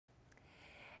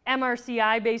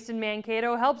MRCI, based in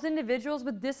Mankato, helps individuals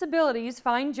with disabilities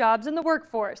find jobs in the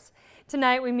workforce.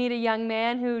 Tonight we meet a young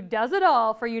man who does it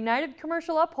all for United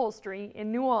Commercial Upholstery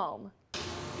in New Ulm.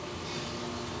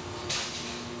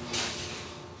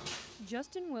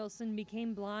 Justin Wilson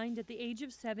became blind at the age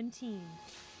of 17.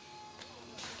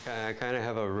 I kind of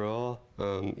have a rule.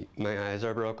 My eyes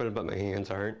are broken, but my hands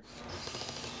aren't.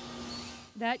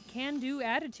 That can-do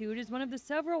attitude is one of the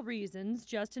several reasons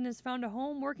Justin has found a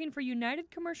home working for United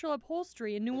Commercial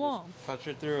Upholstery in New Ulm. Punch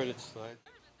it through and it slides.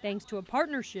 Thanks to a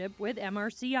partnership with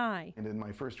MRCI. And then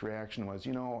my first reaction was,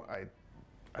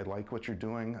 I like what you're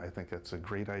doing. I think that's a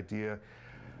great idea.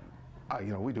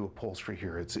 We do upholstery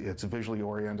here. It's visually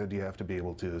oriented. You have to be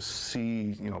able to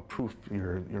see, proof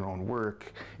your own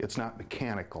work. It's not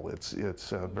mechanical. It's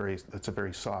a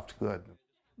very soft good.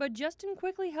 But Justin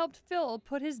quickly helped Phil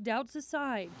put his doubts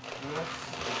aside.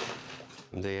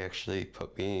 They actually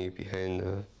put me behind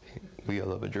the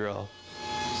wheel of a drill.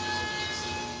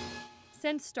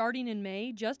 Since starting in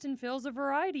May, Justin fills a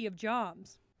variety of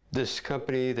jobs. This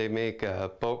company, they make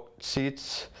boat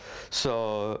seats,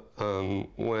 so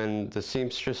when the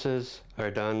seamstresses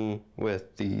are done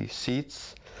with the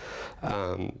seats,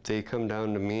 they come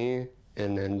down to me,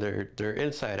 and then they're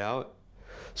inside out,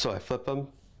 so I flip them,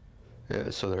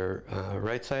 so they're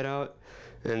right side out,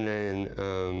 and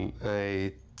then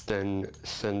I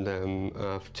send them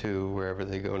off to wherever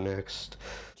they go next.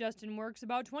 Justin works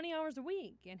about 20 hours a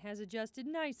week and has adjusted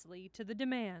nicely to the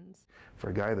demands.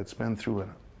 For a guy that's been through an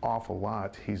awful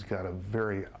lot, he's got a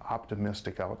very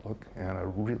optimistic outlook and a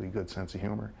really good sense of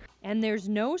humor. And there's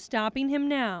no stopping him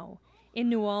now. In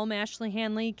New Ulm, Ashley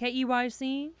Hanley,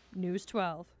 KEYC, News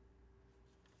 12.